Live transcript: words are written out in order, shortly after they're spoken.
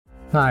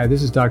Hi,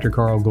 this is Dr.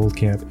 Carl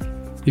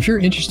Goldkamp. If you're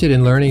interested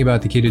in learning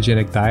about the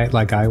ketogenic diet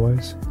like I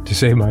was, to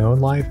save my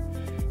own life,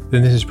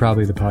 then this is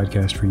probably the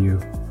podcast for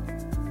you.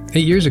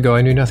 8 years ago,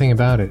 I knew nothing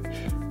about it.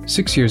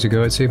 6 years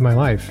ago, it saved my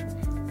life.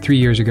 3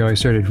 years ago, I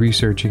started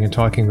researching and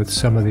talking with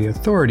some of the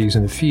authorities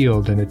in the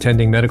field and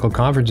attending medical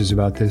conferences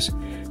about this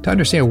to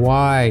understand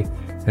why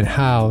and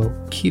how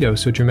keto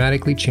so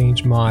dramatically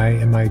changed my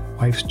and my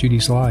wife's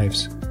Judy's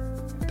lives.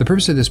 The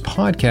purpose of this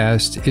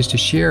podcast is to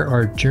share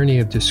our journey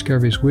of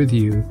discoveries with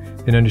you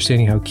in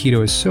understanding how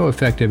keto is so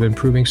effective in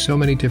improving so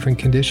many different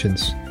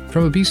conditions,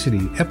 from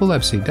obesity,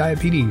 epilepsy,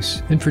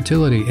 diabetes,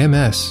 infertility,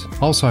 MS,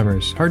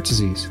 Alzheimer's, heart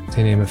disease,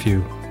 to name a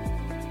few.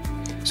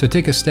 So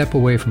take a step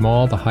away from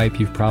all the hype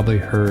you've probably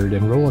heard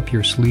and roll up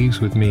your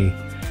sleeves with me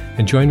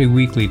and join me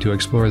weekly to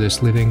explore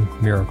this living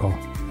miracle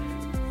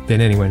that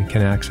anyone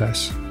can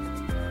access.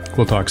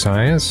 We'll talk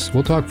science,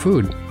 we'll talk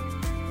food.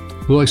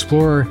 We'll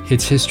explore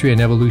its history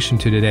and evolution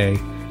to today,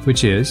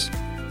 which is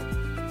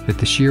that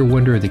the sheer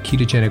wonder of the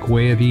ketogenic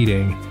way of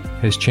eating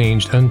has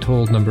changed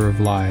untold number of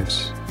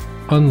lives,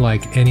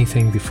 unlike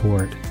anything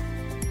before it.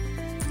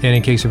 And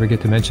in case I forget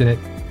to mention it,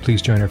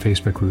 please join our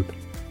Facebook group,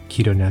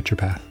 Keto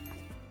Naturopath.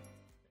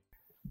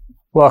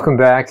 Welcome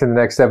back to the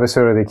next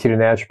episode of the Keto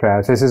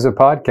Naturopath. This is a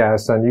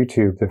podcast on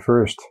YouTube, the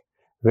first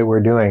that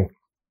we're doing.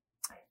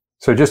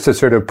 So just to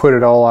sort of put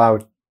it all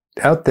out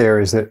there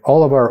is that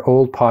all of our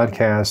old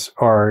podcasts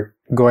are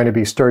going to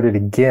be started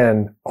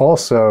again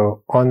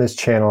also on this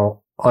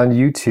channel on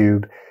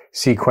YouTube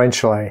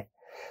sequentially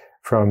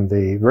from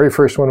the very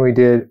first one we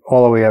did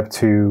all the way up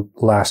to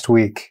last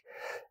week.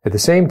 At the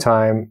same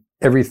time,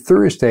 every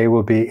Thursday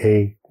will be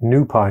a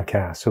new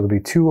podcast. So there'll be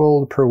 2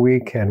 old per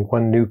week and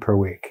 1 new per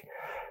week.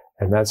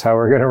 And that's how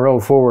we're going to roll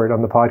forward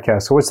on the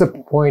podcast. So what's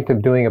the point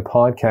of doing a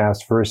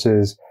podcast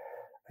versus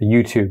a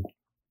YouTube?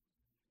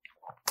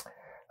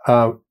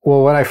 Well,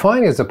 what I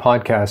find is a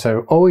podcast,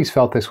 I've always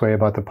felt this way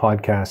about the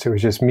podcast. It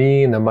was just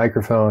me and the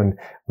microphone,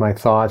 my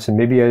thoughts, and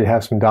maybe I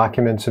have some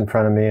documents in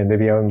front of me and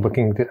maybe I'm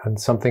looking at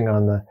something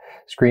on the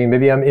screen.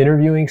 Maybe I'm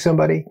interviewing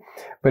somebody,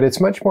 but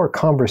it's much more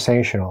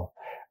conversational.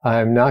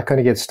 I'm not going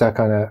to get stuck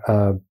on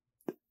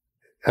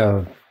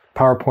a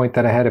PowerPoint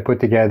that I had to put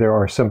together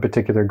or some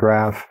particular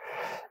graph.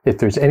 If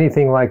there's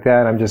anything like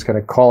that, I'm just going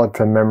to call it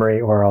from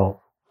memory or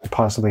I'll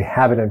possibly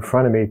have it in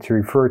front of me to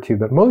refer to.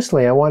 But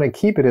mostly I want to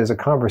keep it as a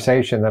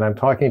conversation that I'm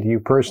talking to you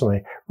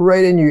personally,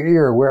 right in your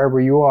ear, wherever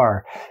you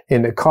are,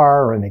 in the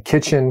car or in the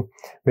kitchen,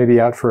 maybe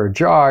out for a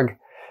jog.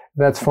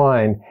 That's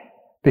fine,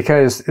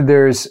 because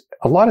there's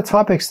a lot of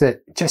topics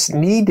that just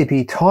need to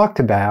be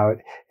talked about,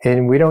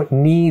 and we don't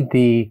need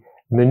the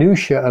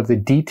minutia of the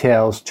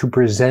details to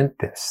present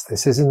this.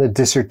 This isn't a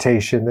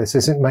dissertation. This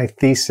isn't my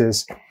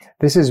thesis.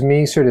 This is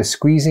me sort of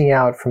squeezing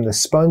out from the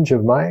sponge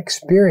of my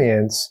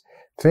experience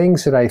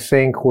things that I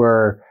think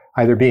were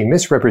either being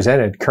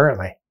misrepresented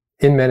currently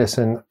in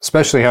medicine,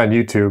 especially on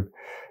YouTube.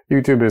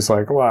 YouTube is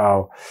like,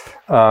 wow.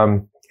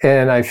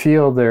 And I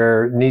feel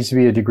there needs to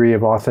be a degree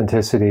of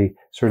authenticity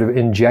sort of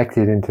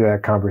injected into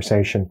that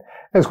conversation,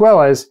 as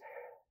well as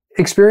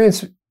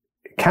experience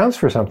counts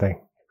for something.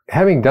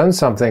 Having done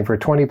something for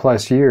 20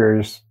 plus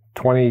years,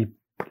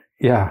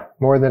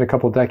 more than a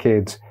couple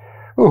decades.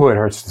 Ooh, it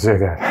hurts to say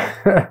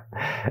that.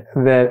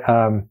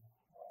 That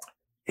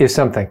is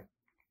something.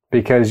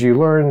 Because you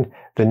learn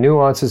the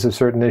nuances of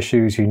certain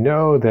issues, you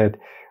know that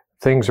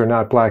things are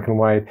not black and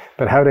white,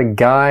 but how to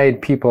guide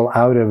people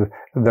out of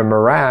the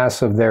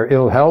morass of their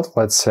ill health,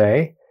 let's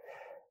say,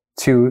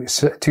 to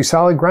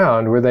solid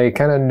ground where they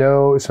kind of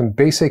know some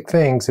basic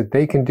things that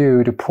they can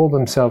do to pull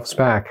themselves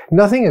back.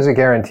 Nothing is a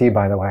guarantee,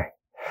 by the way.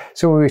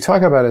 So when we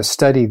talk about a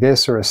study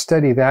this or a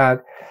study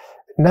that,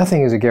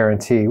 nothing is a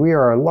guarantee. We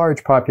are a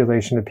large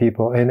population of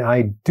people, and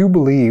I do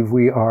believe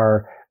we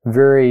are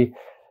very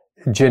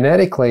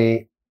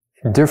genetically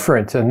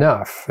different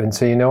enough. And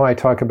so, I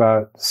talk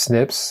about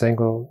SNPs,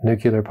 single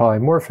nuclear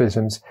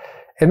polymorphisms,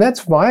 and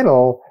that's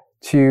vital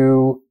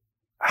to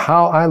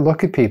how I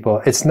look at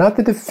people. It's not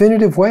the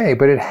definitive way,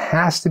 but it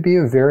has to be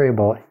a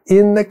variable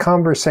in the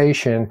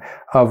conversation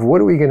of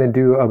what are we going to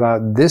do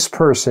about this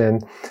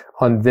person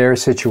on their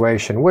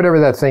situation, whatever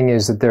that thing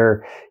is that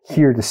they're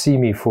here to see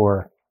me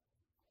for.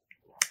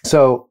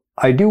 So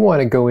I do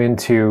want to go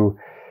into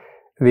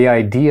the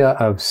idea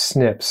of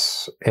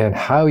SNPs and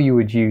how you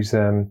would use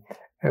them,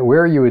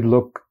 where you would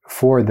look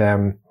for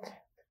them,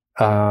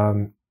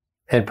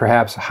 and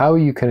perhaps how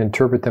you can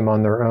interpret them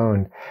on their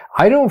own.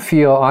 I don't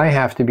feel I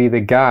have to be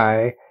the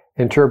guy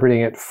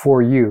interpreting it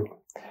for you.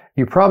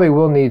 You probably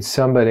will need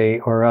somebody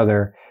or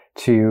other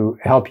to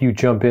help you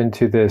jump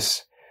into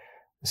this,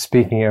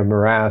 speaking of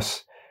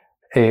morass,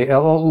 a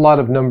lot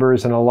of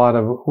numbers and a lot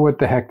of what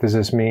the heck does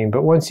this mean?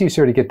 But once you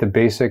sort of get the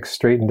basics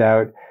straightened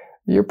out,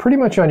 you're pretty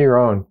much on your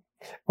own.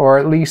 Or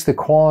at least the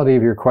quality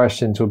of your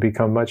questions will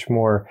become much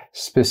more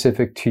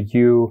specific to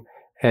you,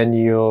 and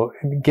you'll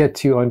get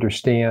to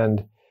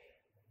understand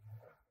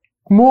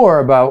more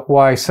about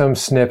why some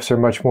SNPs are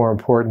much more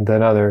important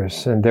than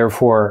others. And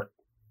therefore,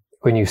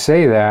 when you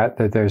say that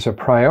there's a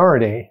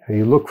priority,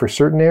 you look for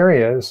certain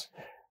areas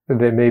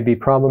that may be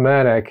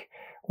problematic,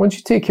 once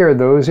you take care of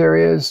those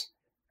areas,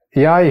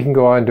 yeah, you can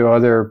go on to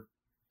other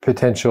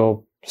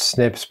potential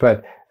SNPs,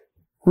 but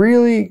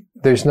really,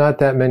 there's not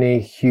that many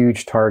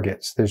huge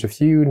targets. There's a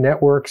few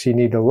networks you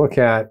need to look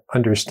at,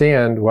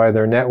 understand why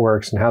they're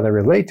networks and how they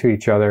relate to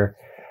each other,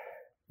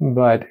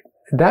 but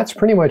that's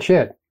pretty much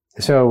it.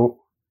 So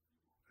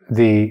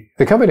the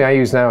company I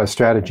use now is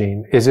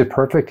Strategene. Is it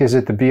perfect? Is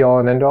it the be-all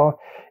and end-all?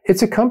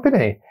 It's a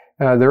company.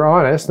 They're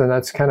honest, and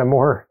that's kind of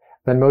more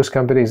than most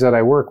companies that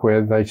I work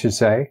with, I should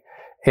say,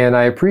 and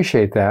I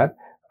appreciate that.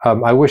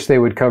 I wish they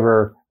would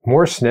cover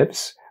more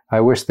SNPs. I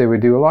wish they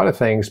would do a lot of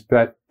things,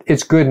 but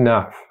it's good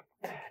enough.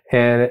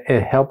 And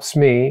it helps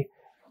me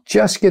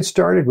just get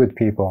started with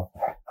people.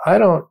 I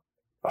don't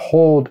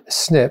hold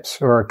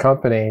SNPs or a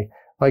company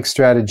like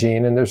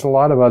Strategene, and there's a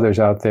lot of others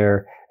out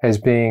there, as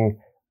being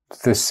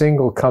the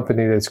single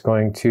company that's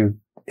going to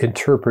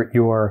interpret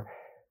your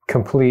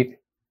complete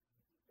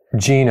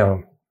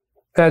genome.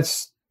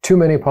 That's too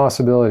many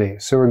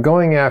possibilities. So we're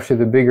going after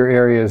the bigger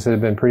areas that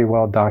have been pretty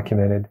well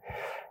documented.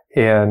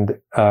 And,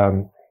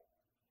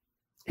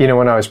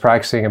 when I was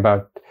practicing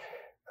about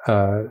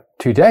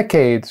 2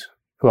 decades,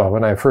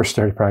 when I first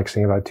started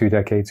practicing about 2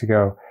 decades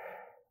ago,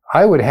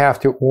 I would have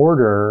to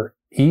order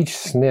each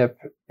SNP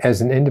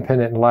as an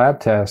independent lab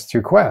test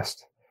through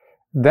Quest.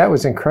 That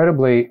was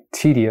incredibly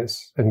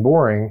tedious and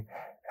boring.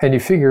 And you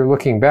figure,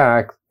 looking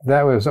back,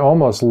 that was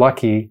almost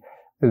lucky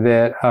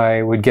that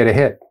I would get a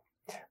hit.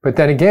 But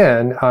then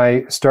again,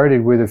 I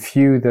started with a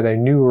few that I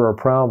knew were a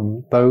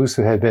problem, those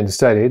that had been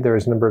studied. There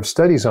was a number of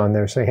studies on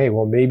there saying, hey,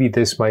 well, maybe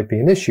this might be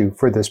an issue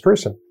for this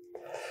person.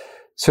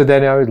 So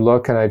then I would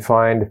look and I'd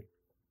find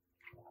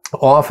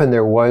often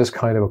there was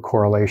kind of a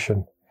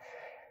correlation.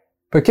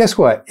 But guess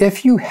what?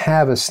 If you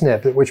have a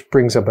SNP, which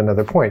brings up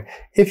another point,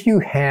 if you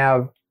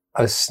have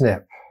a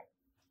SNP,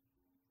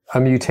 a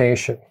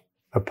mutation,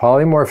 a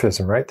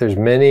polymorphism, right? There's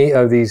many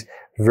of these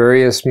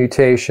various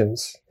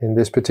mutations in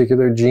this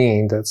particular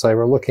gene that's like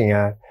we're looking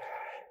at.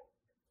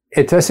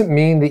 It doesn't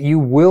mean that you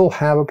will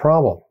have a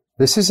problem.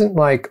 This isn't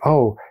like,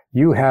 oh,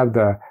 you have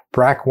the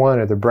BRCA1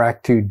 or the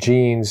BRCA2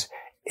 genes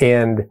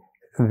and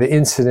the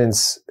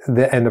incidence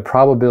and the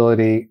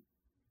probability,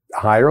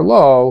 high or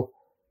low,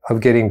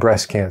 of getting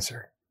breast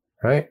cancer,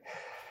 right?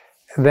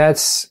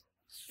 That's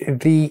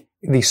the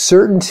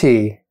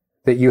certainty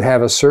that you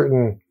have a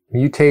certain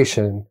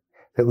mutation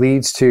that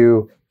leads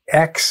to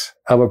X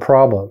of a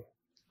problem.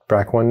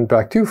 BRCA1,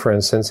 BRCA2, for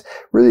instance,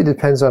 really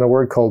depends on a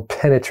word called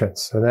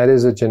penetrance, and that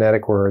is a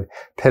genetic word,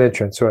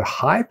 penetrance. So a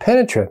high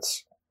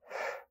penetrance.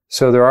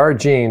 So there are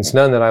genes,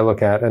 none that I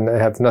look at, and they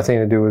have nothing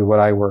to do with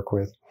what I work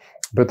with,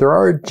 but there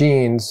are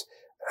genes,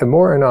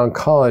 more in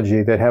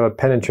oncology, that have a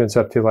penetrance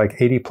up to like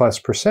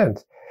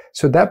 80+%.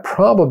 So that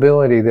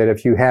probability that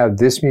if you have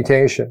this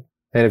mutation,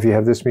 and if you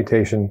have this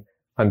mutation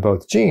on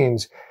both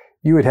genes,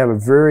 you would have a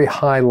very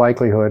high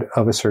likelihood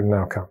of a certain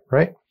outcome,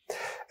 right?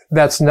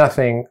 That's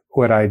nothing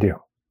what I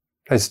do.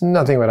 That's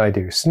nothing what I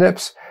do.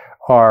 SNPs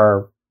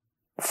are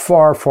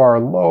far, far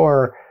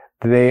lower.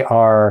 They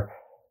are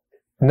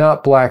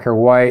not black or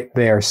white.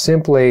 They are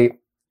simply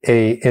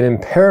an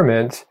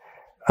impairment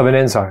of an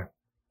enzyme.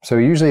 So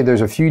usually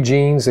there's a few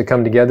genes that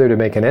come together to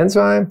make an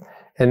enzyme.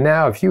 And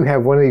now if you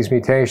have one of these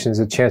mutations,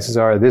 the chances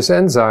are this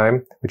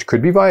enzyme, which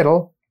could be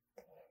vital,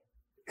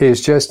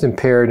 is just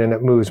impaired and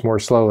it moves more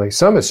slowly.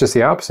 Some, it's just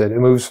the opposite. It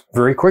moves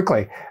very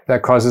quickly.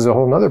 That causes a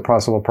whole other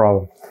possible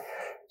problem.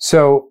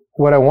 So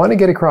what I want to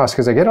get across,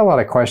 because I get a lot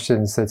of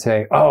questions that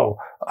say,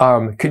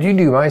 could you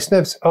do my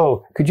SNPs?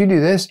 Oh, could you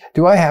do this?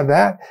 Do I have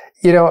that?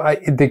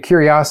 The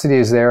curiosity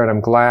is there, and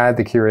I'm glad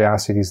the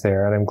curiosity is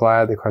there, and I'm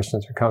glad the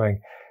questions are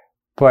coming.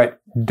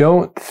 But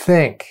don't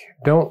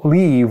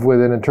leave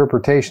with an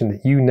interpretation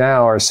that you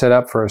now are set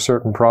up for a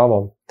certain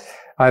problem.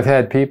 I've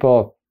had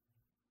people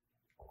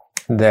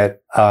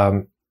that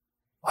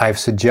I've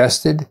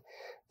suggested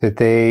that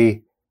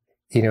they,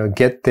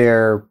 get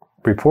their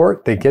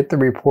report, they get the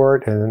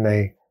report, and then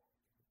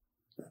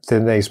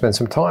they spend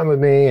some time with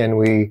me,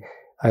 and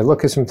I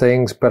look at some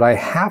things, but I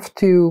have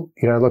to,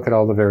 I look at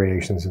all the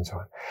variations and so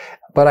on.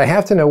 But I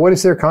have to know, what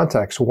is their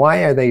context?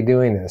 Why are they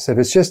doing this? If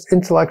it's just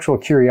intellectual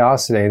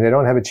curiosity and they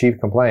don't have a chief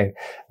complaint,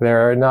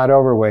 they're not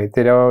overweight,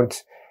 they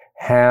don't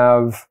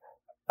have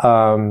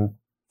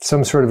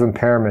some sort of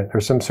impairment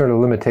or some sort of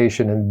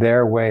limitation in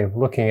their way of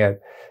looking at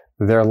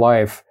their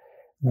life,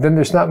 then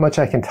there's not much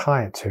I can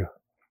tie it to,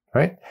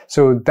 right?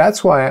 So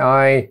that's why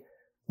I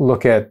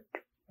look at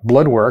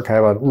blood work. I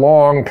have a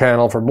long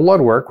panel for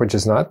blood work, which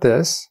is not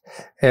this.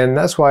 And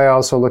that's why I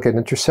also look at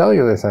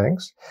intracellular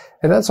things.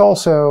 And that's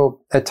also,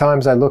 at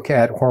times, I look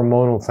at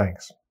hormonal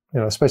things,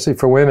 especially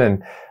for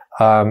women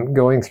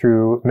going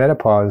through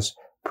menopause,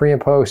 pre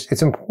and post.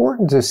 It's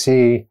important to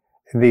see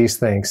these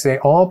things. They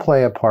all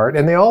play a part,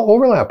 and they all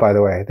overlap, by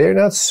the way. They're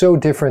not so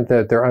different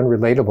that they're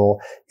unrelatable.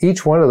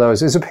 Each one of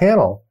those is a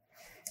panel,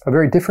 a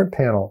very different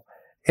panel.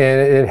 And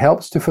it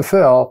helps to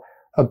fulfill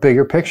a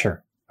bigger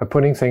picture of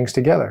putting things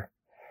together.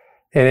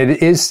 And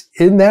it is,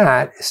 in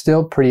that,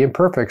 still pretty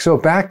imperfect. So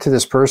back to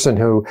this person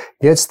who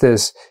gets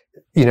this,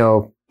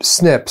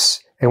 SNPs,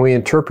 and we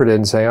interpret it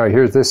and say, oh,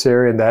 here's this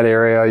area and that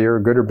area, you're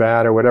good or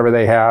bad or whatever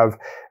they have.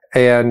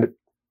 And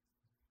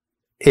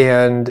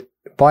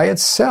by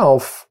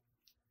itself,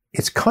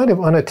 it's kind of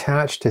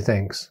unattached to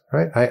things,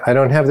 right? I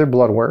don't have their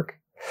blood work.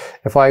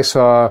 If I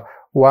saw,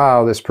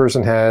 wow, this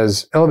person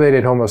has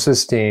elevated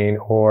homocysteine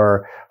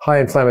or high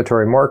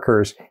inflammatory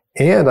markers,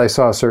 and I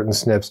saw certain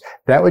SNPs,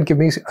 that would give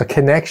me a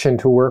connection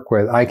to work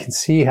with. I can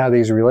see how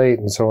these relate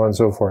and so on and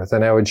so forth.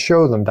 And I would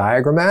show them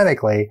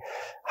diagrammatically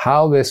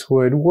how this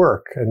would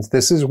work. And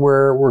this is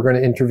where we're going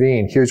to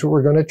intervene. Here's what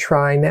we're going to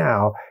try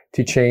now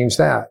to change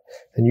that.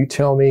 And you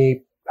tell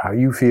me how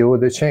you feel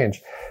with this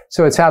change.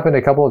 So it's happened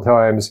a couple of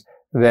times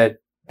that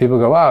people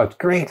go, oh,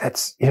 great.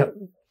 That's,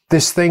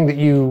 this thing that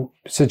you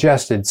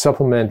suggested,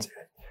 supplement,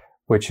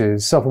 which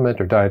is supplement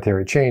or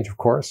dietary change, of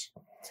course,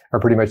 are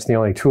pretty much the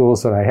only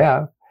tools that I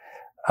have.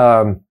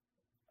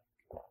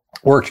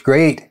 Worked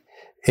great,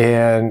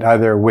 and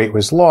either weight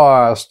was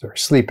lost or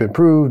sleep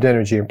improved,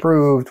 energy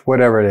improved,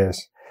 whatever it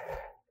is.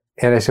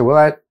 And I said, well,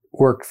 that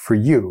worked for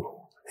you.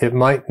 It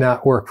might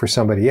not work for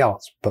somebody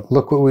else, but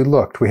look what we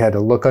looked. We had to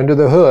look under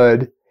the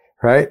hood,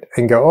 right?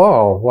 And go,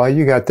 oh, well,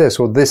 you got this.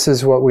 Well, this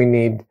is what we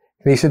need.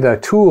 These are the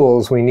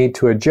tools we need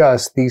to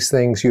adjust these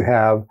things you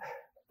have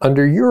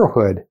under your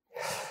hood.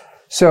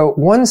 So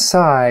one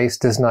size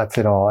does not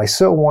fit all. I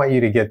so want you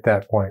to get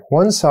that point.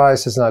 One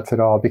size does not fit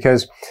all,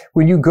 because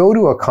when you go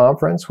to a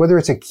conference, whether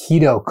it's a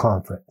keto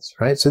conference,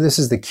 right? So this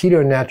is the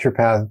Keto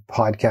Naturopath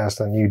podcast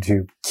on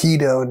YouTube,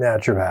 Keto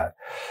Naturopath.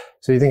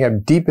 So you think I'm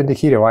deep into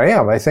keto? I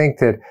am. I think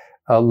that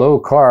a low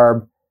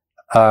carb,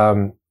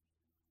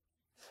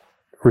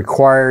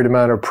 required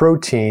amount of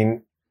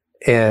protein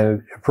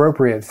and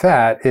appropriate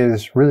fat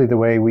is really the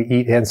way we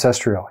eat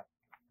ancestrally.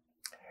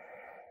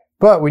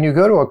 But when you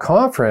go to a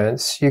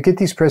conference, you get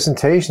these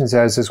presentations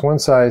as this one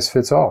size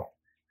fits all.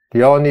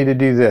 You all need to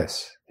do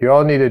this. You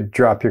all need to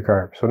drop your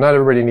carbs. Well, not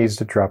everybody needs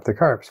to drop the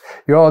carbs.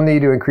 You all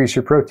need to increase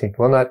your protein.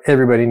 Well, not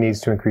everybody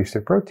needs to increase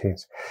their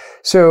proteins.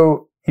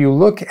 So you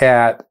look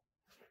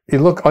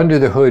under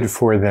the hood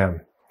for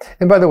them.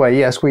 And by the way,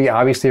 yes, we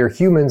obviously are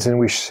humans and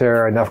we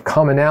share enough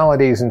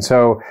commonalities. And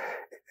so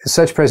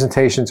such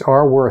presentations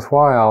are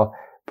worthwhile,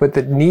 but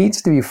that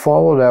needs to be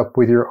followed up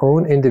with your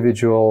own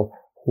individual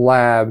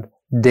lab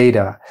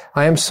data.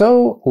 I am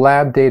so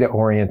lab data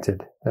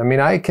oriented. I mean,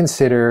 I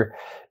consider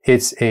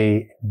it's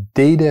a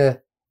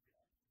data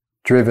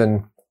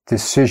driven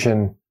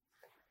decision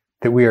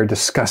that we are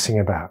discussing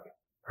about,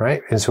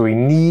 right? And so we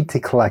need to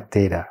collect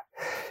data.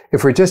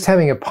 If we're just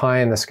having a pie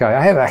in the sky,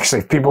 I have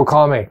actually people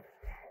call me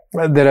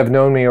that have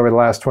known me over the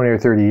last 20 or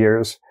 30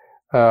 years.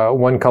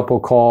 One couple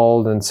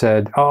called and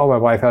said, oh, my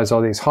wife has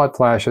all these hot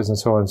flashes and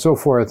so on and so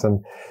forth.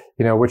 And,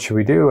 what should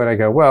we do? And I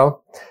go,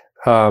 well,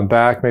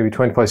 back maybe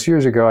 20 plus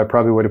years ago, I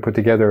probably would have put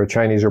together a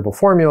Chinese herbal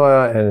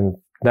formula, and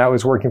that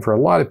was working for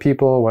a lot of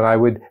people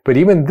but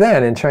even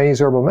then in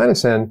Chinese herbal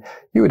medicine,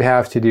 you would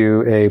have to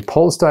do a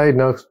pulse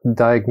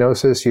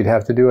diagnosis. You'd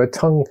have to do a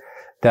tongue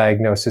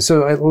diagnosis.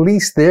 So at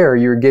least there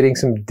you're getting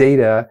some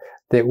data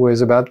that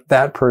was about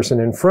that person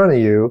in front of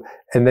you,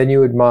 and then you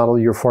would model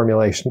your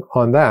formulation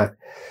on that.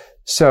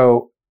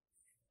 So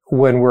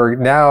when we're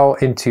now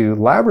into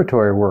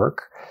laboratory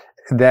work,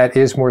 that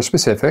is more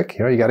specific.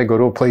 You got to go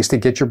to a place to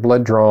get your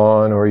blood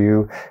drawn, or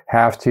you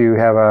have to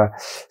have a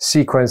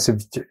sequence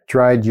of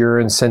dried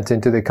urine sent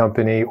into the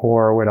company,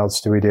 or what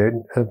else do we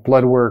do?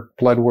 Blood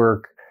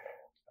work,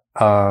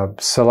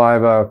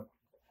 saliva,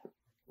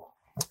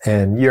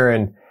 and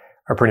urine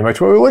are pretty much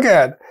what we look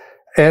at.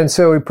 And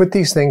so we put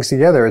these things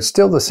together. It's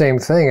still the same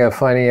thing of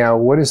finding out,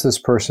 what does this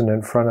person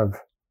in front of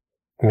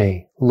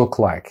me look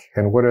like,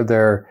 and what are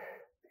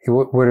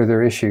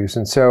their issues.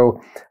 And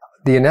so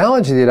the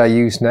analogy that I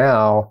use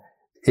now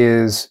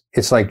is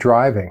it's like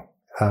driving.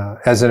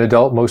 As an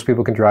adult, most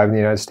people can drive in the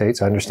United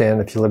States. I understand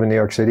if you live in New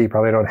York City, you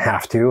probably don't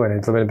have to. And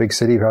if you live in a big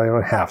city, you probably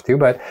don't have to.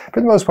 But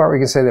for the most part, we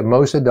can say that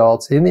most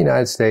adults in the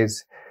United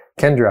States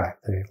can drive.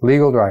 They're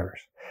legal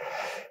drivers.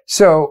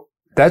 So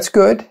that's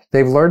good.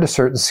 They've learned a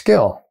certain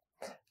skill.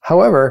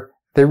 However,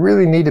 they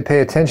really need to pay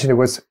attention to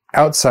what's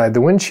outside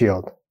the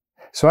windshield.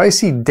 So I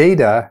see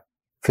data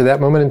for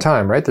that moment in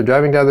time, right? They're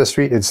driving down the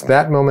street. It's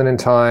that moment in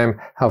time.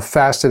 How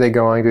fast are they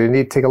going? Do they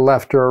need to take a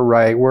left or a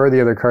right? Where are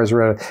the other cars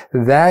around?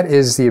 That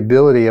is the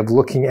ability of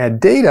looking at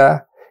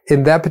data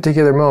in that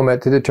particular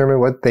moment to determine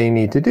what they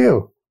need to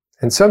do.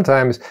 And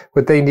sometimes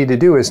what they need to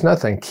do is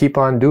nothing. Keep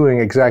on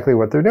doing exactly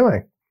what they're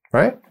doing,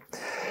 right?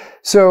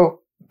 So,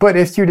 but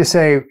if you're to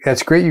say,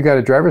 that's great, you got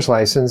a driver's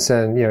license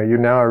and, you're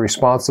now a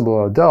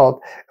responsible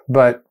adult,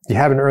 but you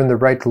haven't earned the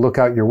right to look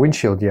out your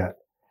windshield yet.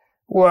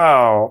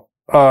 Wow.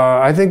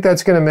 I think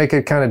that's going to make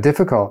it kind of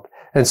difficult.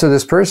 And so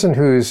this person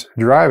who's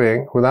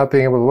driving without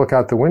being able to look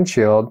out the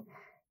windshield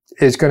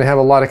is going to have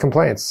a lot of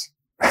complaints.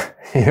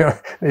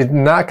 They're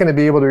not going to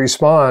be able to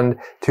respond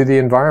to the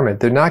environment.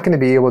 They're not going to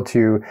be able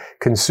to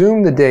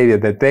consume the data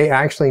that they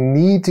actually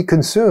need to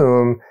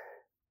consume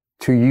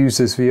to use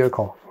this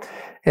vehicle.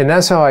 And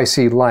that's how I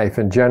see life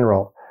in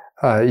general.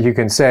 You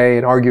can say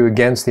and argue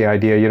against the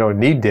idea you don't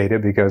need data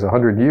because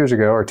 100 years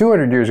ago or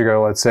 200 years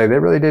ago, let's say, they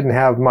really didn't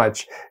have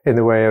much in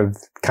the way of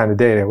kind of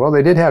data. Well,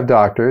 they did have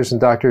doctors,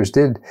 and doctors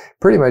did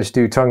pretty much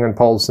do tongue and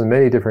pulse in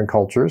many different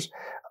cultures.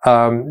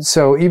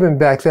 So even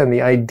back then,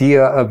 the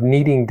idea of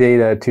needing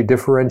data to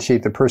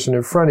differentiate the person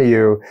in front of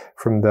you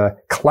from the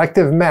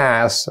collective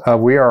mass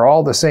of we are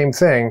all the same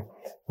thing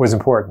was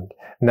important.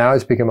 Now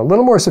it's become a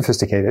little more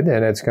sophisticated,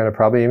 and it's going to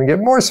probably even get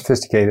more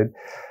sophisticated.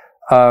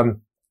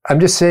 I'm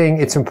just saying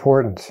it's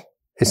important.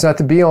 It's not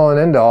the be all and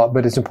end all,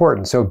 but it's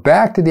important. So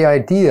back to the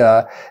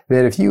idea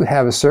that if you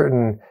have a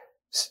certain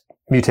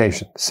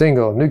mutation,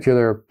 single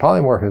nuclear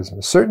polymorphism,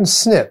 a certain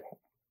SNP,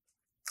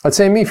 let's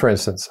say me, for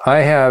instance, I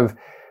have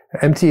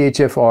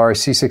MTHFR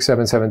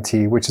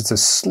C677T, which is the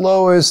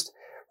slowest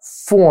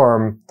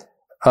form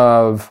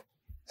of,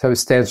 so it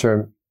stands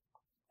for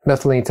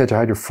methylene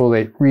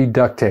tetrahydrofolate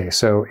reductase.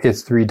 So the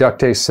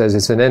reductase says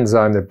it's an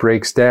enzyme that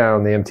breaks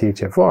down the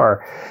MTHFR.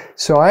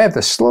 So I have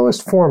the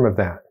slowest form of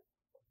that.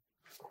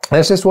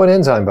 That's just one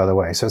enzyme, by the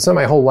way. So it's not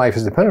my whole life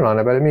is dependent on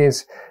it, but it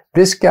means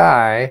this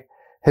guy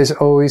has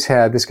always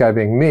had, this guy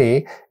being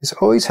me, has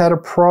always had a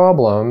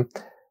problem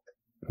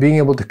being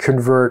able to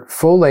convert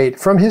folate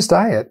from his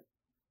diet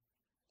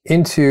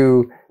needs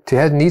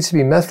to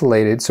be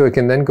methylated so it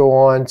can then go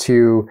on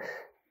to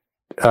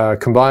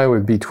combine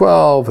with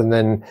B12 and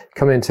then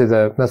come into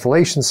the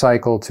methylation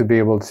cycle to be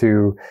able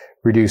to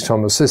reduce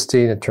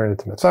homocysteine and turn it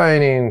to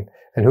methionine,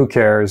 and who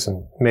cares,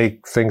 and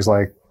make things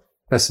like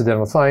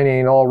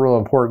S-adenomethionine, all real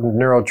important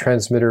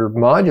neurotransmitter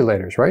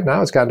modulators. Right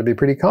now it's gotten to be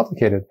pretty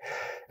complicated.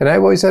 And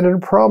I've always had a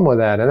problem with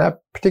that. And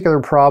that particular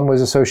problem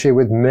was associated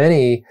with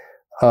many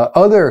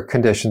other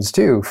conditions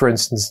too. For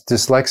instance,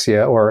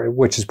 dyslexia,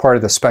 which is part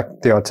of the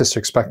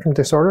autistic spectrum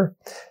disorder,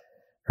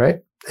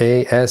 right?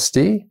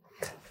 ASD.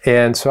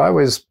 And so I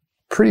was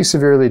pretty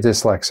severely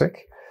dyslexic.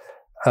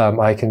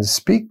 I can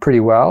speak pretty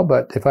well,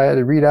 but if I had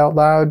to read out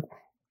loud,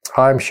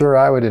 I'm sure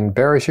I would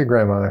embarrass your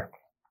grandmother.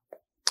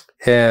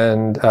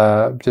 And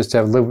just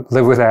have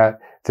live with that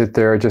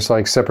there are just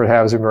like separate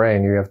halves of your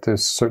brain. You have to,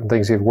 certain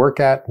things you have to work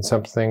at, and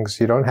some things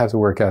you don't have to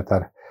work at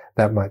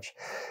that much.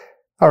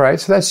 All right,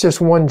 so that's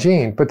just one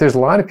gene. But there's a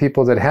lot of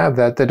people that have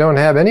that don't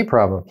have any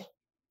problems.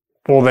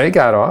 Well, they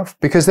got off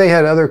because they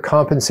had other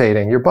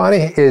compensating. Your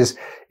body is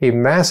a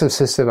massive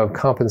system of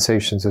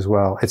compensations as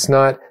well. It's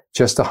not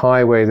just a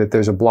highway that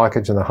there's a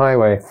blockage in the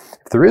highway.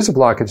 If there is a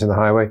blockage in the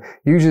highway,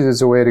 usually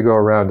there's a way to go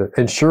around it.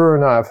 And sure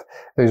enough,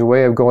 there's a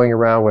way of going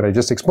around what I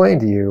just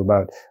explained to you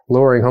about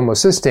lowering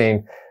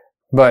homocysteine.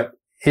 But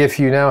if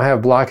you now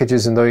have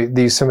blockages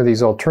in some of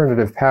these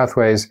alternative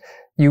pathways,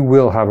 you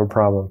will have a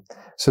problem.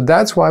 So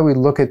that's why we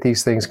look at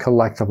these things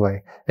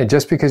collectively. And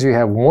just because you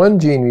have one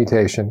gene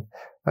mutation,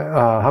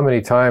 how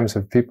many times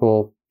have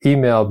people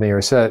emailed me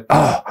or said,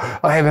 "Oh,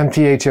 I have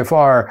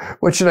MTHFR.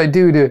 What should I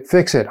do to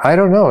fix it?" I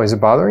don't know. Is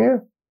it bothering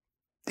you?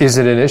 Is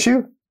it an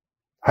issue?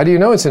 How do you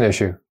know it's an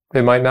issue?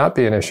 It might not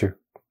be an issue.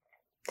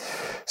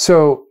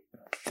 So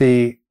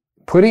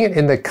putting it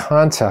in the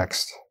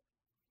context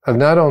of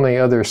not only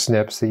other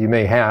SNPs that you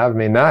may have,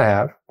 may not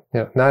have,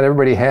 not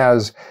everybody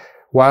has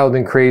wild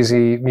and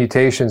crazy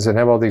mutations and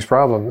have all these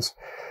problems,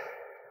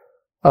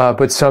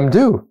 but some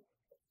do.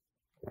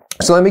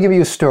 So let me give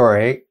you a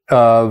story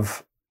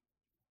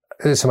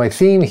so my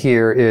theme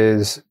here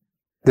is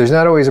there's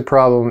not always a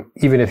problem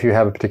even if you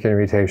have a particular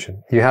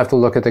mutation. You have to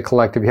look at the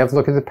collective. You have to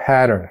look at the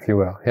pattern, if you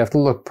will. You have to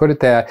look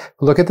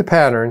at the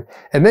pattern,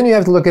 and then you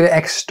have to look at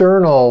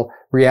external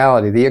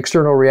reality. The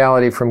external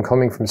reality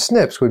coming from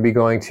SNPs would be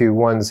going to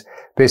one's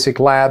basic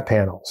lab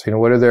panels.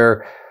 What are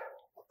their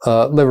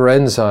liver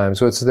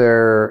enzymes? What's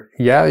their,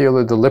 the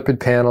lipid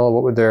panel?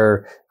 What would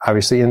their,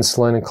 obviously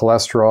insulin and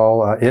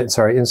cholesterol,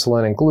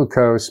 insulin and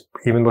glucose,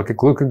 even look at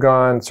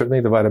glucagon,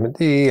 certainly the vitamin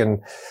D, and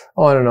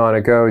on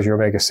it goes, your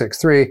omega-6,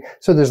 3.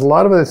 So there's a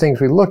lot of other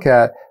things we look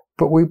at,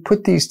 but we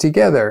put these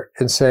together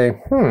and say,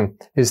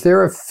 is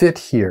there a fit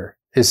here?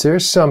 Is there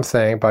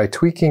something by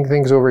tweaking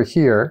things over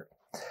here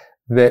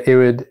that it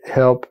would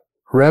help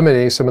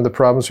remedy some of the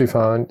problems we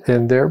found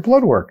in their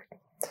blood work?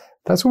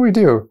 That's what we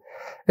do.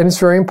 And it's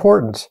very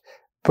important.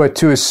 But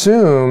to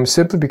assume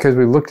simply because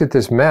we looked at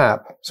this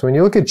map, so when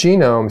you look at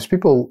genomes,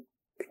 people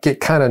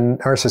get kind of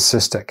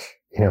narcissistic.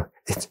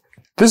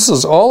 This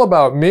is all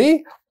about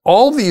me.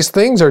 All these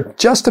things are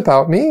just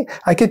about me.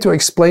 I get to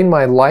explain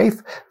my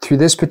life through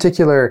this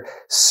particular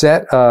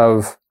set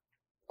of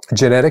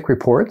genetic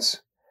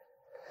reports.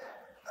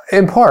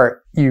 In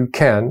part, you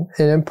can,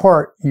 and in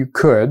part, you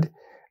could,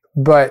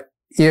 but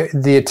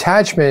the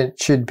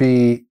attachment should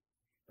be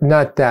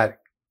not that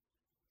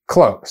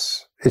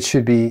close. It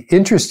should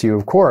interest you,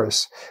 of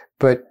course,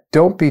 but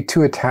don't be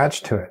too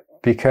attached to it,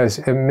 because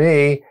it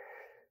may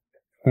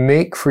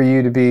make for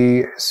you to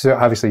be, so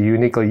obviously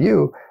uniquely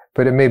you,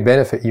 but it may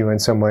benefit you in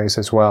some ways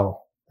as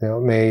well.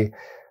 It may,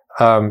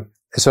 so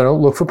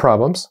don't look for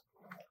problems.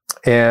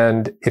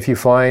 And if you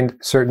find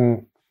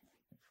certain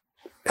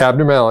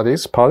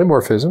abnormalities,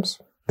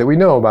 polymorphisms that we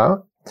know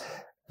about,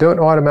 don't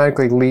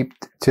automatically leap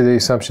to the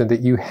assumption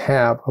that you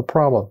have a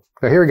problem.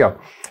 So here we go.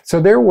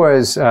 So there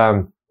was,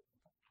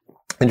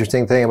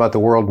 interesting thing about the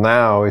world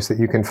now is that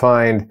you can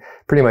find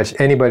pretty much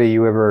anybody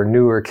you ever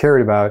knew or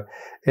cared about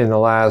in the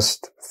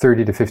last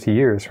 30 to 50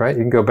 years, right?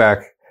 You can go back,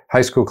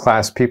 high school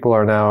class people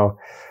are now,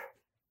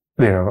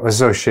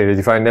 associated.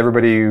 You find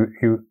everybody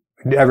you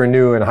ever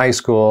knew in high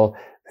school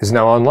is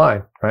now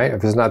online, right?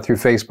 If it's not through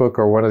Facebook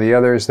or one of the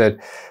others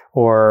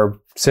or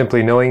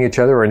simply knowing each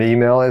other or an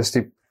email is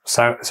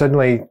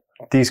suddenly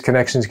these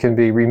connections can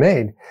be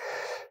remade.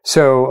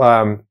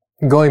 So,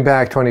 going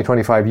back 20,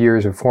 25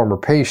 years of former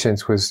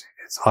patients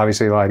it's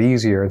obviously a lot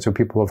easier. And so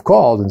people have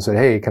called and said,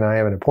 hey, can I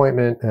have an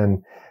appointment?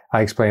 And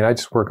I explained, I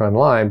just work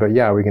online, but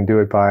yeah, we can do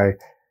it by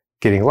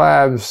getting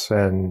labs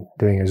and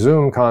doing a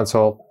Zoom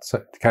consult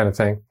kind of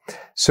thing.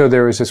 So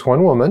there was this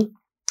one woman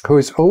who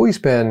has always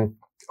been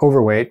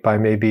overweight by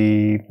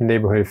maybe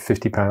neighborhood of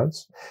 50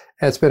 pounds.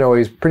 And it's been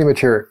always pretty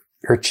much her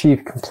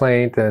chief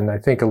complaint. And I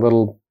think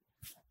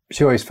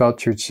she always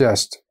felt you're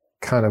just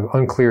kind of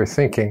unclear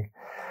thinking.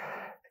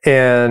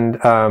 And,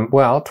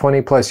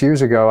 20 plus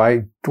years ago,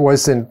 I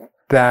wasn't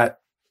that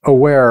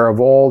aware of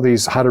all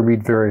these, how to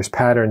read various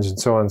patterns and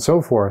so on and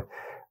so forth.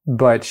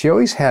 But she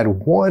always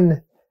had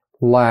one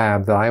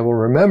lab that I will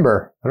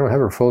remember. I don't have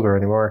her folder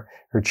anymore,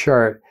 her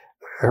chart.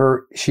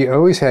 She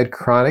always had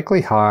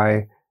chronically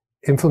high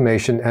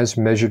inflammation as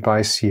measured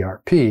by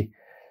CRP.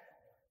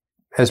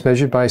 And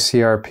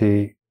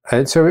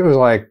so it was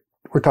like,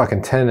 we're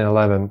talking 10 and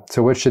 11.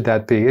 So what should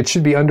that be? It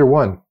should be under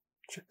 1.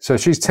 So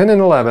she's 10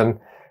 and 11,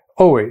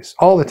 always,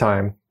 all the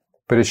time,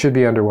 but it should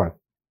be under 1.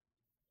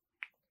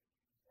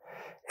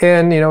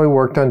 And, we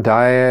worked on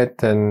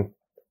diet, and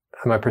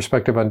my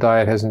perspective on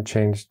diet hasn't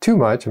changed too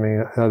much. I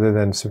mean, other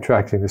than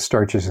subtracting the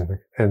starches and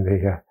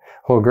the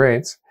whole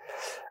grains.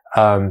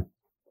 And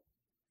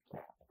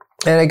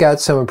I got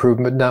some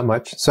improvement, not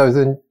much. So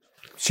then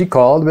she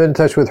called, I've been in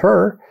touch with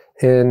her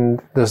in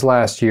this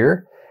last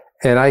year.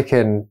 And I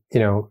can,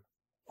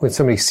 when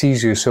somebody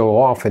sees you so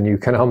often, you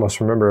can almost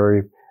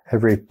remember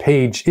every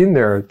page in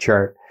their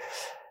chart.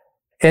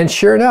 And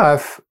sure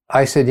enough,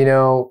 I said,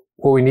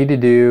 what we need to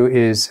do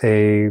is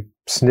a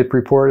SNP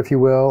report, if you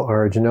will,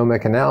 or a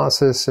genomic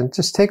analysis, and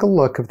just take a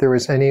look if there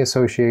was any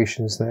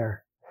associations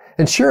there.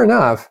 And sure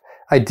enough,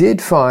 I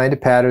did find a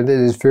pattern that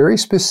is very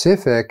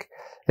specific.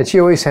 And she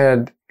always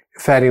had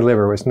fatty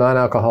liver, it was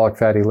non-alcoholic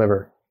fatty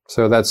liver.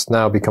 So that's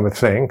now become a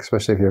thing,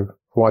 especially if you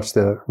watch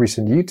the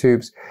recent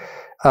YouTubes.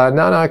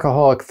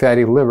 Non-alcoholic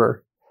fatty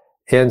liver.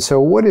 And so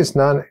what is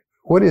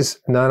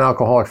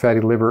non-alcoholic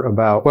fatty liver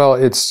about? Well,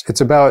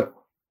 it's about,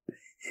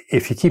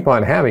 if you keep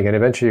on having it,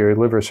 eventually your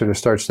liver sort of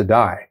starts to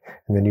die.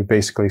 And then you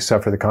basically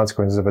suffer the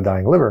consequences of a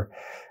dying liver,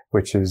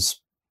 which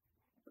is,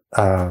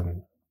 it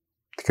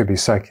could be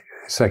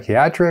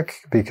psychiatric,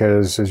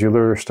 because as your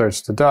liver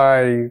starts to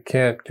die, you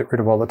can't get rid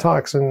of all the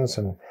toxins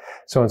and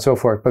so on and so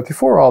forth. But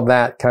before all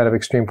that kind of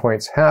extreme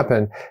points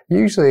happen,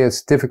 usually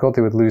it's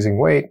difficulty with losing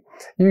weight.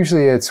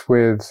 Usually it's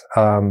with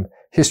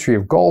history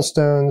of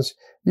gallstones.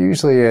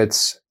 Usually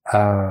it's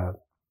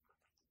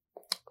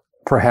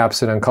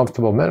perhaps an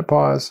uncomfortable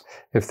menopause,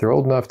 if they're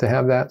old enough to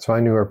have that. So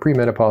I knew her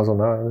premenopausal,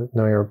 now I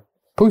know her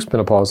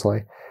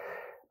postmenopausally.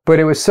 But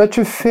it was such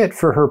a fit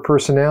for her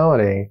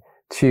personality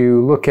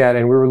to look at,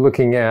 and we were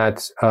looking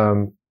at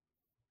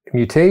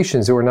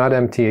mutations that were not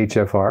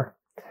MTHFR,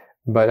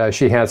 but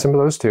she had some of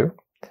those too.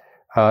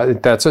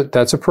 That's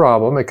a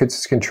problem.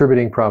 It's a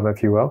contributing problem,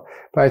 if you will.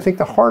 But I think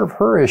the heart of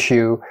her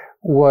issue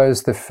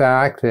was the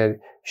fact that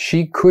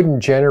she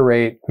couldn't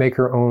make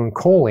her own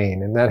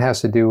choline. And that has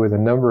to do with a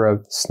number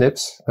of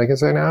SNPs, I can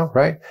say now,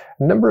 right?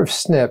 A number of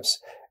SNPs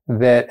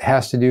that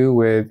has to do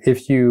with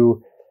if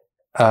you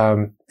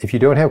don't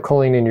have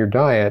choline in your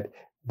diet,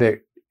 that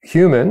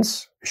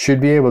humans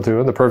should be able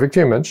to, the perfect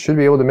humans, should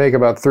be able to make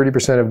about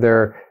 30% of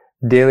their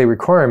daily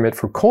requirement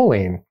for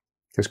choline.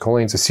 Because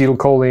choline's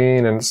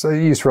acetylcholine, and it's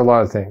used for a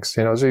lot of things.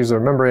 It's used in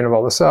the membrane of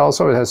all the cells,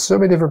 so it has so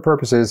many different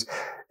purposes.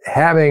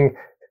 Having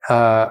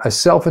a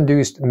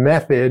self-induced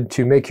method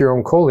to make your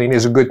own choline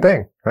is a good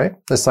thing, right?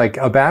 It's like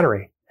a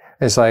battery.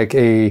 It's like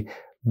a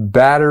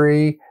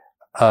battery,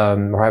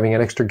 or having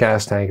an extra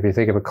gas tank. If you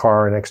think of a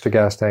car, an extra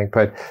gas tank.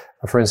 But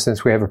for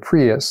instance, we have a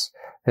Prius,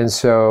 and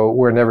so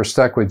we're never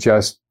stuck with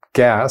just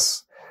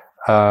gas.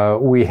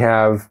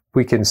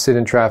 We can sit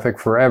in traffic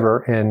forever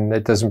and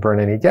it doesn't burn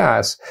any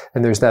gas.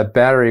 And there's that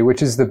battery,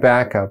 which is the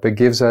backup. It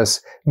gives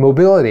us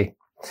mobility.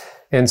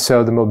 And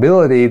so the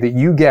mobility that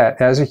you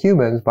get as a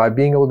human by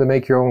being able to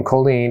make your own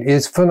choline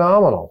is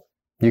phenomenal.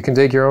 You can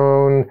take your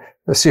own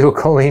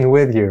acetylcholine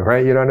with you,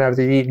 right? You don't have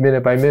to eat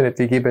minute by minute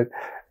to keep it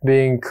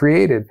being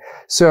created.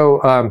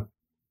 So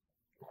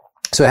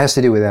it has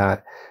to do with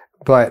that.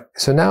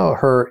 So now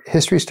her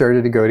history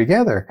started to go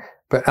together.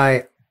 But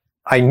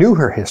I knew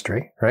her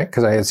history, right?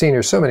 Because I had seen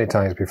her so many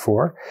times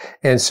before.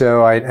 And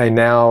so I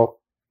now,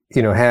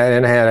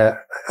 had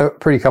a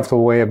pretty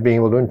comfortable way of being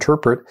able to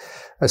interpret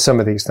some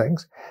of these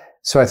things.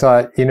 So I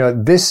thought,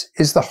 this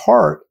is the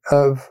heart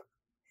of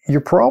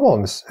your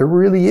problems. It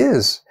really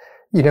is.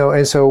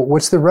 And so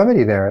what's the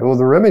remedy there? Well,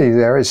 the remedy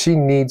there is she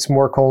needs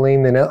more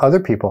choline than other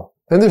people.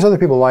 And there's other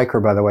people like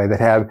her, by the way, that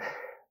have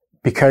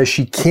because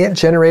she can't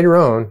generate her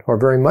own, or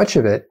very much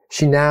of it,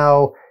 she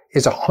now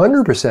is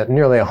 100%,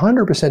 nearly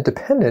 100%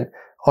 dependent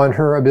on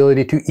her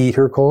ability to eat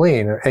her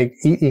choline.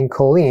 Eating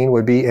choline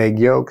would be egg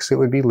yolks, it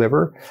would be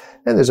liver,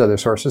 and there's other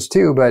sources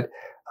too, but,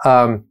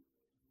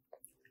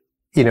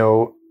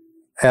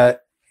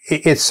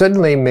 it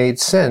suddenly made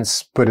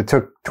sense, but it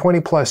took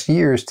 20 plus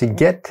years to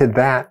get to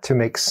that to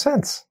make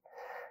sense.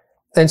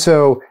 And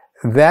so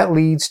that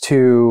leads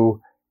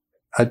to,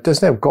 it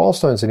doesn't have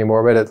gallstones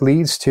anymore, but it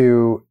leads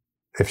to,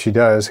 if she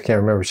does, I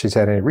can't remember if she's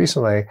had any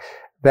recently,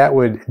 that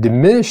would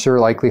diminish her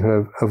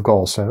likelihood of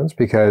gallstones,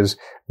 because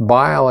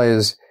bile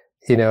is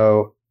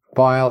 90%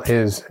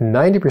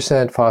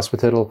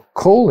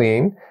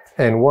 phosphatidylcholine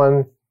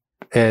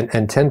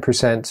and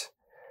 10%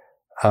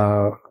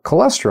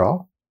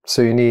 cholesterol.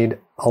 So you need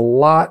a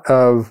lot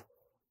of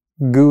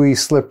gooey,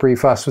 slippery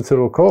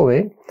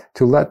phosphatidylcholine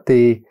to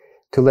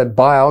let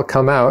bile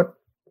come out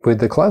with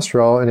the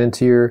cholesterol and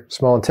into your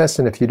small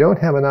intestine. If you don't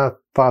have enough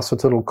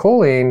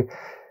phosphatidylcholine,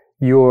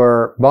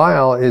 your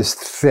bile is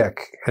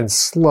thick and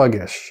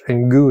sluggish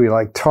and gooey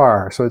like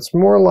tar. So it's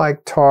more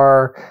like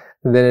tar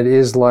than it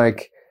is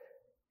like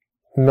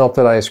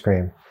melted ice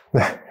cream,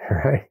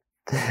 right?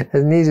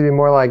 It needs to be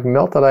more like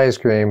melted ice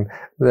cream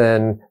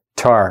than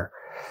tar.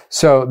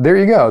 So there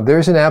you go.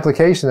 There's an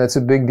application that's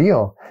a big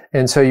deal.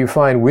 And so you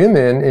find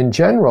women in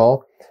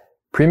general,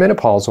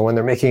 premenopausal, when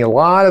they're making a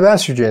lot of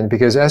estrogen,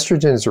 because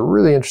estrogen is a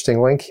really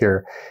interesting link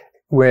here.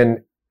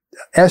 When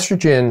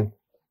estrogen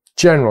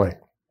generally,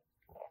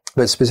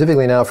 but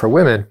specifically now for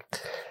women,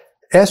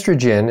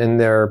 estrogen in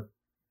their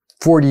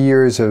 40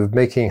 years of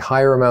making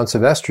higher amounts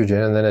of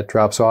estrogen, and then it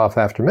drops off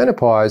after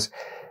menopause,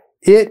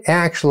 it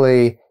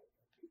actually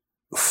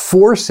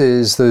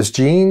forces those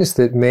genes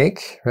that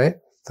make, right,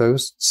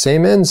 those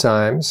same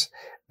enzymes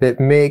that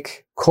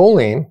make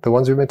choline, the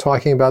ones we've been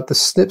talking about, the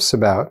SNPs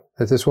about,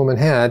 that this woman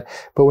had,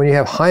 but when you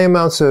have high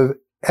amounts of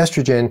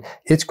estrogen,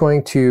 it's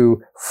going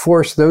to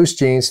force those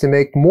genes to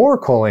make more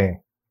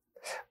choline.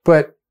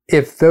 But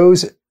if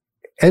those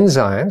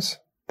enzymes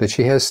that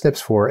she has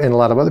SNPs for, and a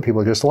lot of other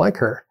people just like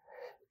her,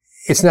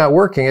 it's not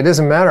working. It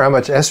doesn't matter how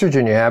much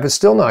estrogen you have, it's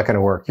still not going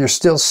to work. You're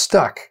still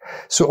stuck.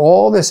 So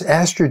all this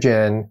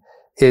estrogen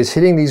is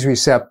hitting these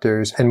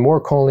receptors and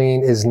more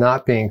choline is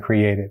not being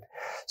created.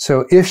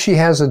 So if she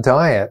has a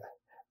diet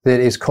that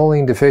is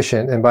choline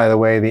deficient, and by the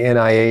way, the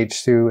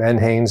NIH, through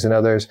NHANES and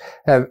others,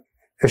 have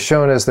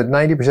shown us that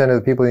 90% of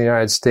the people in the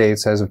United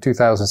States, as of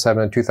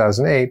 2007 and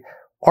 2008,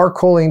 are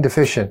choline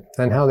deficient.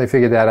 And how they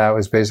figured that out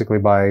was basically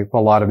by a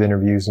lot of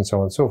interviews and so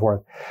on and so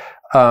forth.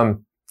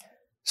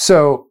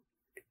 So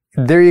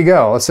there you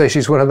go. Let's say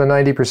she's one of the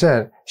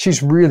 90%.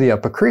 She's really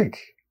up a creek.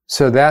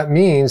 So that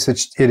means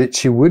that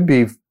she would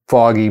be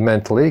foggy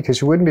mentally because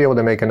she wouldn't be able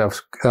to make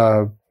enough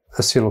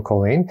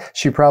acetylcholine.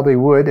 She probably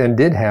would and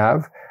did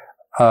have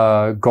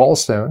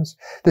gallstones.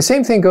 The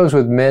same thing goes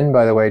with men,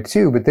 by the way,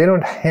 too, but they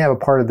don't have a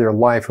part of their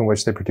life in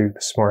which they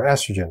produce more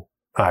estrogen,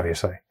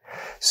 obviously.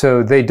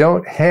 So they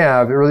don't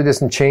have, it really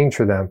doesn't change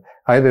for them.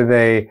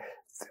 Either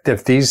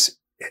if these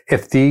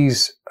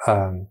SNPs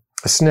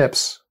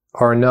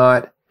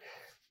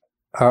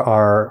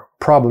are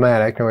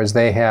problematic, in other words,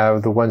 they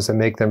have the ones that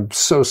make them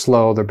so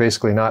slow, they're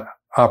basically not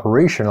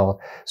operational.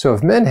 So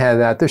if men have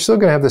that, they're still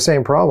going to have the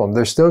same problem.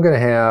 They're still going to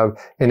have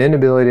an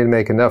inability to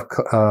make enough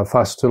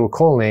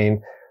phosphatidylcholine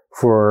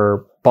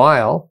for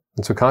bile.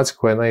 And so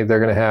consequently, they're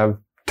going to have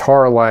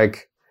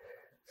tar-like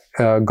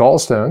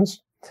gallstones,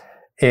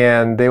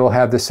 and they will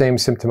have the same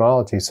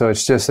symptomology. So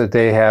it's just that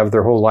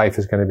their whole life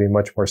is going to be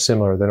much more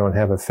similar. They don't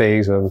have a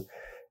phase of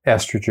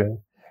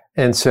estrogen.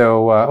 And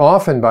so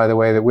often, by the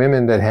way, that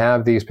women that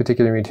have these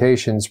particular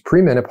mutations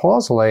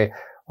premenopausally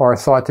are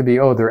thought to be,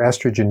 they're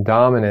estrogen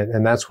dominant,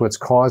 and that's what's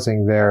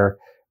causing their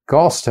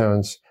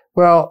gallstones.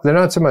 Well, they're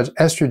not so much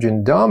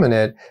estrogen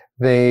dominant.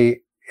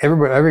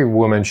 Every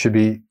woman should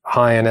be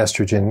high in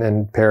estrogen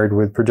and paired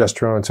with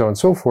progesterone and so on and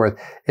so forth.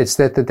 It's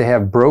that they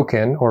have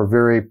broken or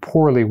very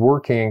poorly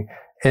working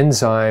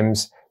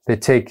enzymes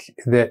that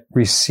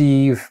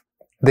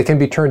can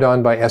be turned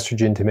on by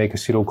estrogen to make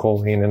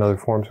acetylcholine and other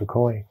forms of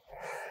choline.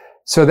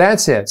 So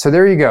that's it. So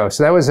there you go.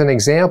 So that was an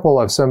example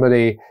of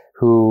somebody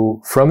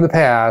who, from the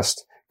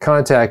past,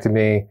 contacted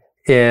me,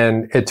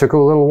 and it took a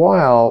little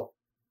while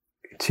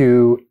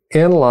to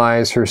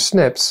analyze her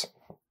SNPs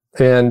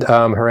and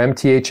her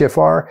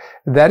MTHFR.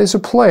 That is a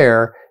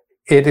player,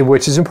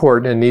 which is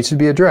important and needs to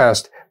be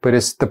addressed, but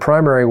the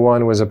primary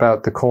one was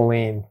about the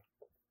choline.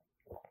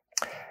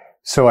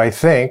 So I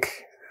think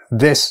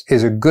this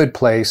is a good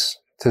place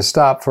to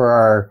stop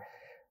for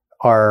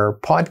our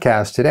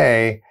podcast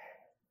today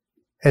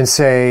and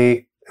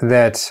say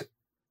that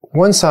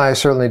one size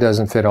certainly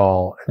doesn't fit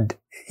all.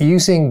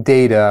 Using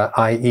data,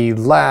 i.e.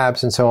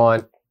 labs and so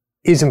on,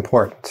 is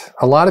important.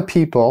 A lot of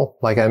people,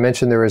 like I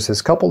mentioned, there was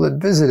this couple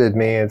that visited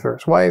me and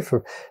his wife,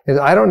 and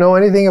I don't know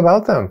anything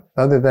about them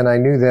other than I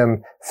knew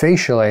them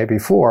facially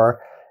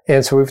before.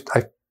 And so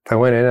I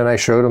went in and I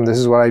showed them, this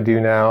is what I do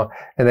now.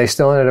 And they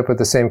still ended up with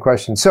the same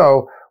question.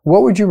 So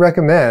what would you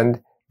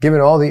recommend given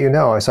all that you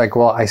know, it's like,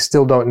 well, I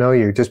still don't know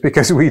you. Just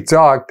because we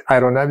talked, I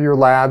don't have your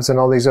labs and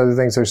all these other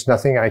things. There's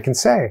nothing I can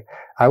say.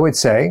 I would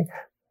say,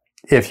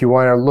 if you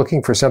are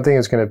looking for something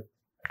that's going to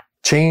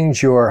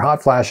change your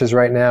hot flashes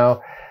right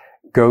now,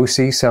 go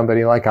see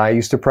somebody like I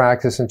used to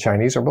practice in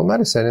Chinese herbal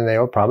medicine, and they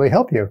will probably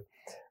help you.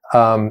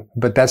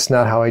 But that's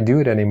not how I do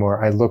it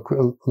anymore. I look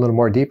a little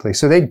more deeply.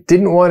 So they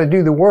didn't want to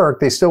do the work.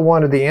 They still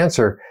wanted the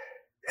answer.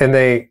 And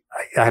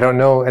I don't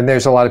know. And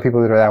there's a lot of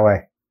people that are that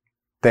way.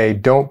 They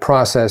don't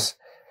process,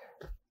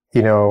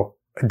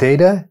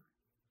 data,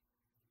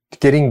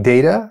 getting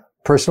data,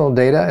 personal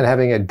data, and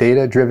having a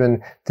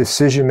data-driven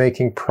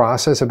decision-making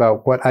process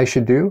about what I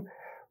should do.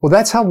 Well,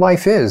 that's how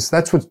life is.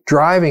 That's what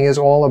driving is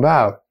all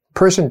about.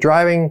 Person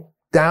driving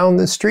down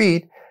the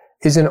street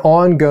is an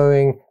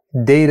ongoing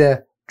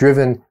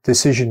data-driven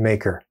decision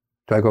maker.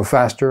 Do I go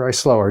faster or I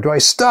slower? Do I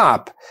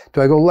stop?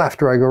 Do I go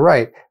left or I go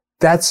right?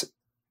 That's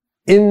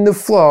in the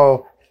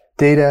flow,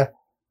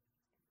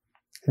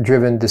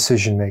 data-driven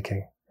decision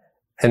making.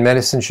 And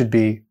medicine should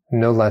be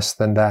no less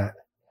than that.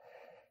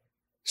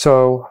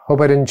 So,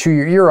 hope I didn't chew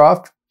your ear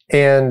off,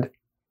 and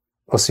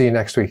we'll see you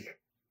next week.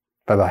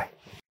 Bye-bye.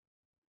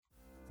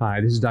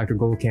 Hi, this is Dr.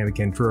 Goldkamp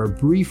again for a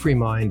brief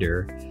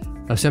reminder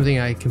of something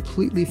I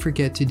completely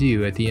forget to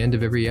do at the end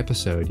of every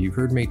episode. You've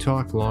heard me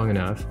talk long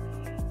enough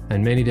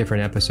in many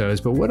different episodes,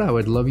 but what I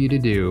would love you to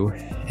do,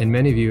 and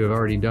many of you have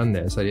already done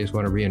this, I just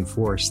want to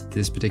reinforce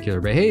this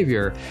particular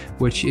behavior,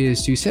 which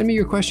is to send me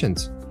your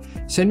questions.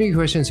 Send me your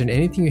questions on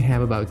anything you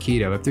have about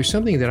keto. If there's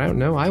something that I don't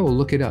know, I will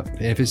look it up.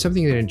 And if it's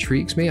something that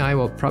intrigues me, I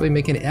will probably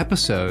make an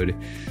episode,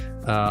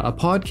 a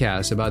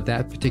podcast about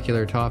that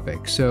particular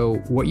topic.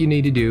 So what you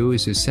need to do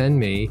is to send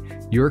me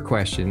your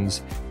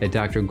questions at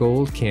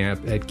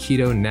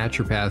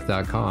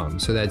drgoldkamp@ketonaturopath.com.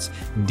 So that's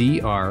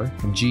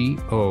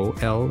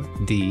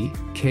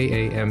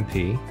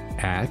DRGOLDKAMP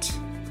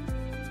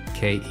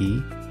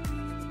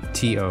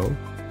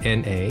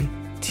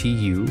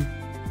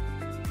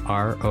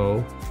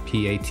at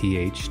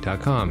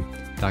KETONATUROPATH.com.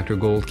 Dr.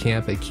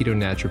 Goldkamp at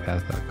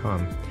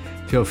ketonaturopath.com.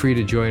 Feel free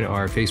to join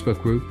our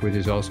Facebook group, which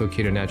is also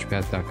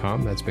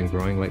ketonaturopath.com. That's been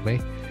growing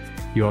lately.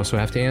 You also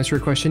have to answer a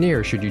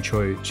questionnaire should you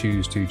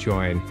choose to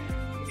join.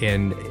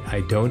 And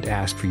I don't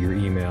ask for your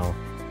email.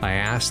 I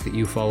ask that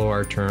you follow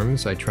our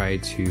terms. I try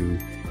to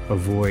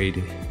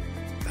avoid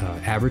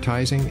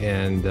advertising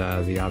and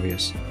the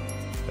obvious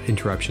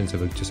interruptions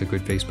of just a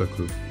good Facebook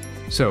group.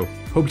 So,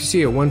 hope to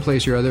see you at one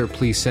place or other.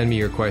 Please send me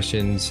your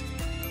questions,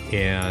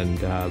 and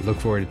look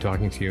forward to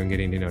talking to you and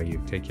getting to know you.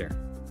 Take care.